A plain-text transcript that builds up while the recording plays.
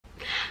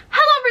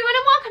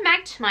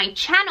to my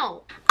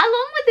channel.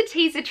 Along with the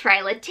teaser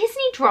trailer,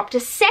 Disney dropped a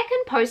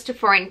second poster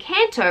for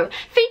Encanto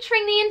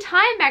featuring the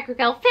entire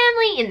Madrigal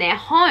family in their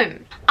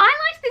home. I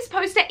liked this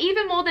poster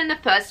even more than the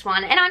first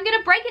one, and I'm going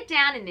to break it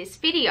down in this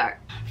video.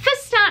 For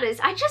starters,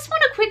 I just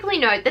want to quickly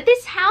note that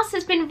this house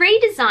has been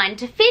redesigned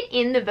to fit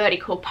in the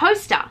vertical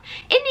poster.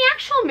 In the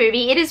actual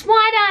movie, it is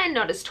wider and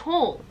not as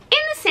tall. In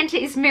the center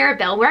is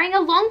Mirabel wearing a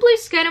long blue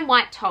skirt and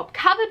white top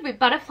covered with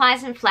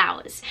butterflies and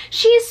flowers.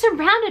 She is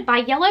surrounded by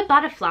yellow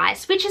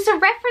butterflies, which is a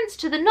reference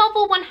to the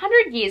novel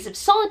 100 Years of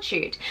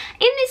Solitude.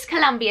 In this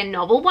Colombian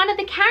novel, one of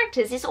the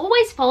characters is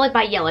always followed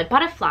by yellow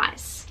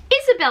butterflies.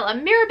 Isabella,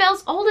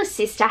 Mirabel's older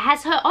sister,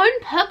 has her own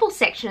purple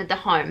section of the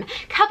home,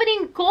 covered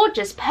in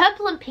gorgeous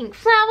purple and pink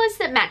flowers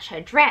that match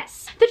her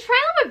dress. The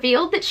trailer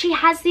revealed that she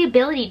has the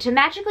ability to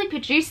magically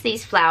produce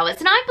these flowers,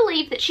 and I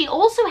believe that she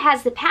also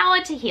has the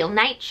power to heal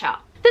nature.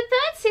 The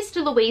third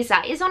sister,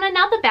 Louisa, is on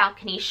another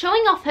balcony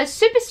showing off her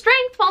super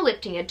strength while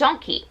lifting a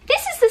donkey.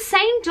 This is the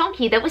same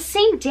donkey that was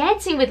seen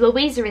dancing with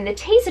Louisa in the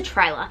teaser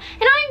trailer,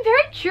 and I am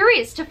very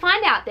curious to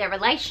find out their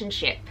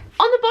relationship.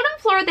 On the bottom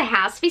floor of the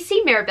house, we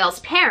see Mirabel's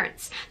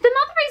parents. The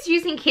mother is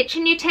using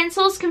kitchen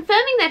utensils,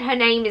 confirming that her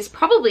name is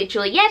probably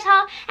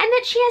Giulietta and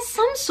that she has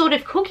some sort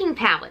of cooking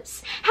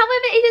powers.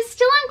 However, it is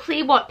still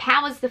unclear what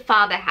powers the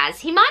father has.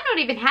 He might not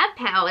even have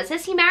powers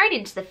as he married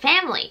into the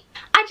family.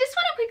 I just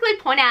want to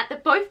quickly point out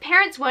that both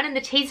parents weren't in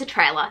the teaser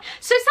trailer,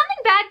 so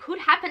something bad could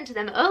happen to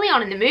them early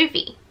on in the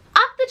movie.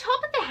 Up the top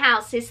of the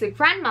house is the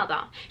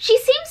grandmother. She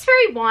seems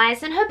very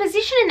wise, and her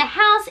position in the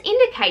house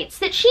indicates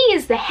that she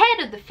is the head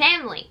of the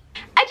family.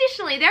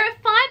 Additionally, there are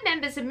 5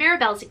 members of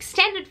Mirabel's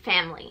extended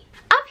family.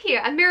 Up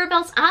here are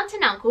Mirabel's aunt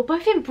and uncle,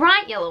 both in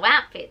bright yellow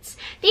outfits.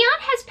 The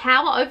aunt has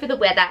power over the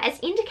weather as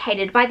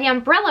indicated by the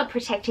umbrella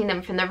protecting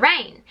them from the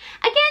rain.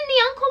 Again,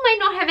 the uncle may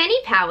not have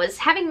any powers,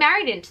 having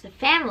married into the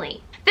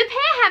family. The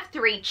pair have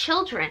 3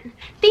 children.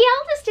 The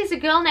eldest is a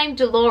girl named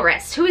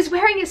Dolores, who is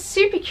wearing a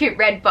super cute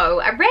red bow,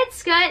 a red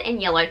skirt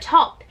and yellow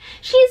top.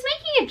 She is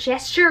making a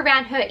gesture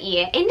around her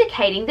ear,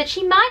 indicating that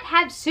she might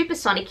have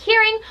supersonic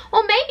hearing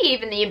or maybe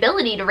even the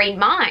ability to read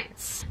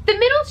minds. The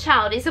middle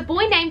child is a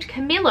boy named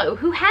Camillo,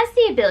 who has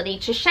the ability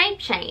to shape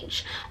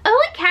change. Early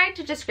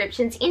character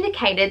descriptions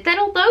indicated that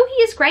although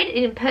he is great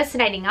at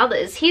impersonating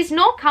others, he is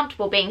not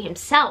comfortable being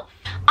himself.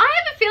 I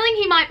have a feeling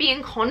he might be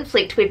in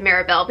conflict with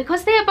Mirabel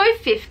because they are both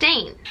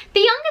 15. The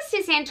youngest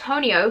is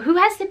Antonio, who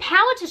has the power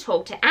to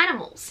talk to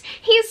animals.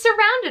 He is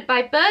surrounded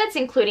by birds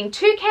including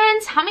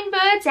toucans,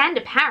 hummingbirds and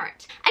a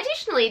parrot.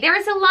 Additionally, there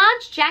is a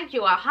large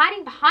jaguar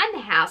hiding behind the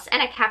house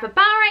and a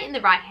capybara in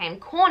the right-hand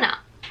corner.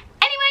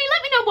 Anyway,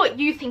 let me know what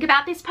you think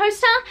about this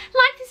poster.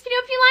 Like this video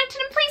if you liked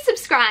it and please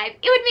subscribe.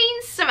 It would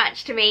mean so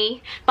much to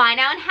me. Bye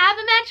now and have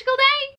a magical day.